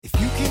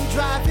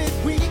drive it,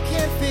 we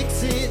can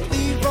fix it.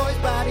 Leroy's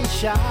Body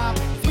Shop.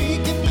 We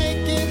can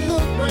make it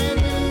look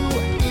brand new.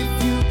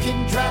 If you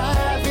can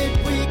drive it,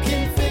 we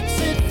can fix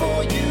it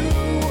for you.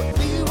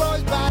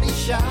 Leroy's Body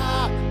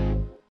Shop.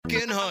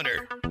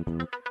 Hunter.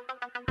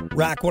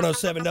 Rock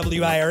 107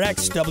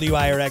 WIRX,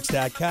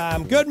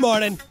 WIRX.com. Good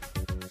morning.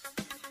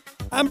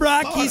 I'm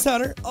Brock. He's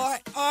Hunter. Stretch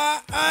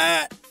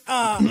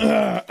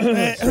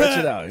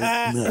it out.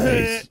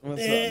 Nice.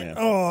 What's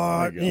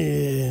up,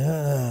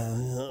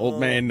 man? Old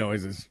man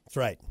noises. That's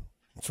right.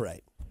 That's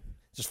right.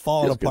 Just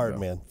falling Feels apart,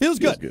 good, man. Feels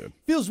good. good.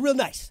 Feels real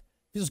nice.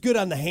 Feels good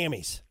on the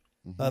hammies,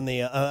 on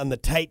the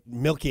tight,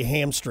 milky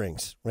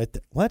hamstrings. Right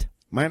there. What?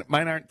 Mine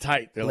aren't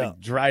tight. They're No. like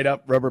dried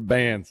up rubber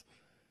bands.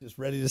 Just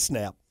ready to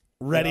snap.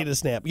 Ready to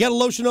snap. You got to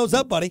lotion those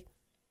up, buddy.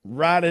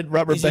 Rotted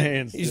rubber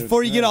bands. dude.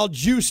 Before you get all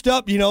juiced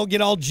up, get all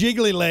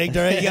jiggly legged,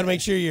 all right? You got to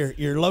make sure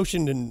you're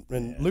lotioned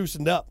and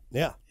loosened up.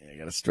 Yeah. You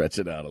got to stretch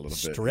it out a little bit.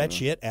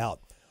 Stretch it out.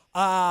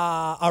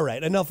 All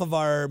right. Enough of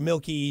our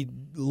milky,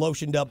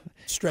 lotioned up,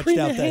 stretched Creamy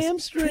out things.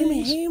 hamstrings.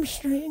 Creamy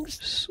hamstrings.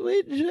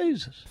 Sweet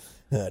Jesus.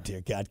 Oh, dear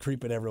God,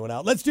 creeping everyone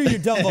out. Let's do your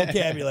dumb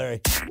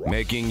vocabulary.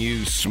 Making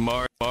you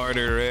smarter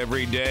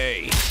every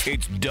day.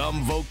 It's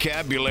Dumb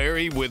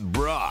Vocabulary with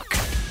Brock.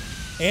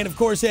 And, of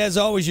course, as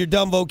always, your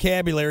dumb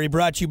vocabulary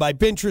brought to you by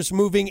Bintress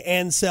Moving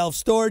and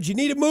Self-Storage. You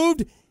need it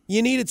moved?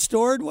 You need it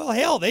stored? Well,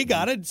 hell, they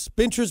got it. It's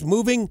Bintress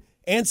Moving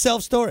and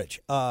Self-Storage.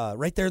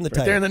 Right there in the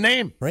title. Right there in the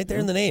name. Right there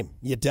in the name,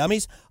 you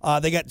dummies.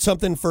 They got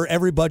something for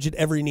every budget,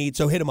 every need,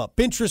 so hit them up.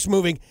 Bintress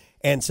Moving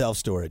and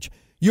Self-Storage.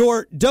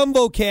 Your dumb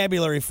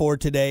vocabulary for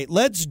today,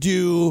 let's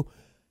do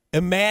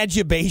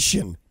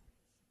imagination.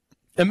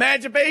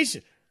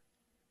 Imagination.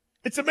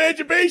 It's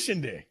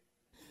Imagination Day.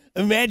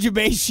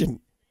 Imagination.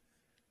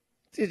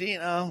 Dude,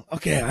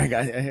 okay,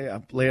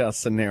 I lay out a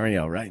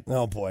scenario, right?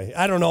 Oh, boy.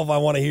 I don't know if I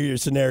want to hear your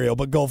scenario,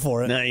 but go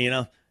for it. Now,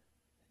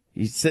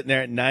 you're sitting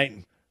there at night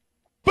and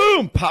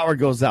boom, power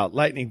goes out.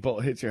 Lightning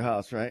bolt hits your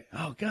house, right?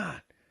 Oh,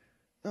 God.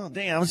 Oh,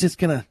 dang, I was just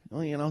going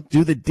to,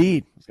 do the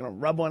deed. I was going to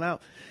rub one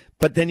out.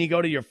 But then you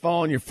go to your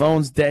phone. Your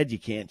phone's dead. You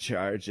can't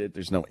charge it.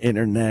 There's no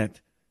internet.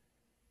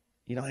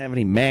 You don't have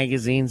any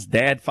magazines.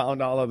 Dad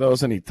found all of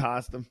those and he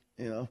tossed them,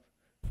 So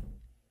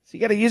you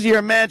got to use your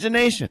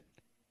imagination.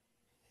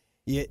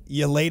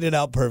 You laid it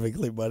out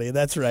perfectly, buddy.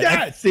 That's right.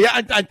 Yeah, see,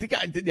 I think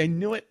I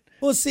knew it.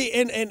 Well, see,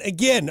 and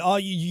again, all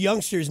you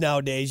youngsters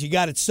nowadays, you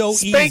got it so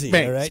Spank easy.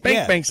 bank. All right?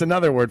 Spank bank's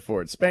another word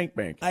for it. Spank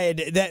bank.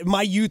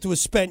 My youth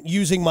was spent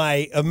using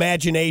my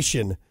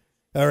imagination.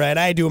 All right,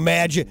 I had to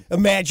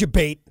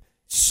imagibate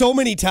so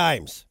many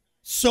times.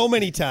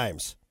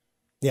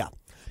 Yeah,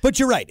 but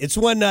you're right. It's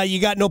when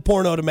you got no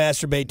porno to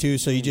masturbate to,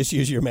 so you just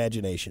use your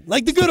imagination,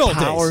 like the good old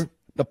days.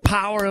 The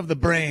power of the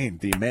brain,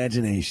 the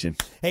imagination.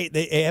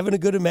 Hey, having a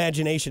good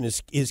imagination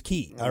is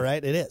key. All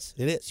right, it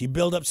is. You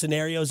build up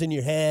scenarios in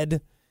your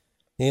head.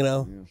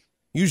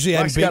 Usually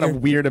I've got a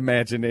weird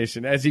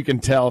imagination, as you can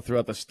tell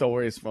throughout the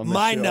stories from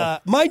the show.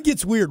 Mine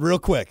gets weird real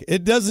quick.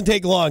 It doesn't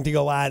take long to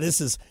go. It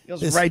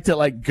goes right to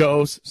like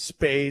ghosts,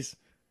 space,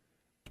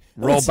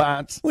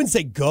 robots. I wouldn't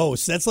say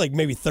ghosts. That's like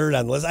maybe third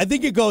on the list. I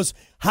think it goes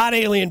hot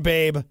alien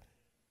babe,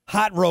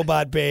 hot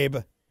robot babe,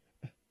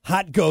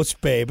 hot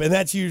ghost babe, and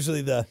that's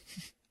usually the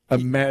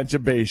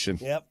imagination.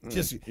 Yep,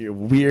 just you're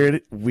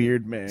weird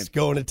man. It's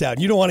going to town.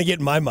 You don't want to get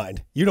in my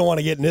mind. You don't want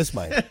to get in this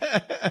mind.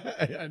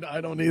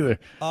 I don't either.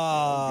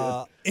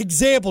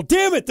 Example.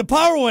 Damn it, the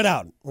power went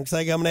out. Looks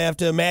like I'm going to have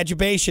to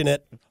imagination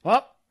it.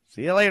 Well,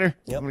 see you later.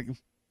 Yep. I'm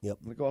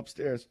gonna go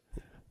upstairs.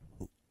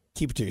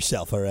 Keep it to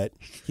yourself. All right.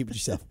 Keep it to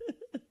yourself.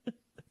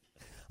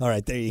 All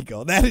right, there you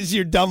go. That is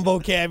your dumb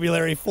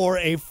vocabulary for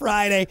a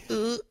Friday.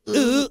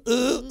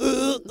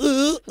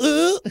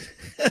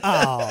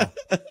 Oh.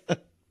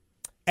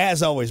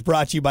 As always,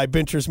 brought to you by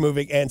Bintress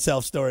Moving and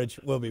Self-Storage.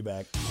 We'll be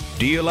back.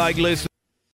 Do you like listening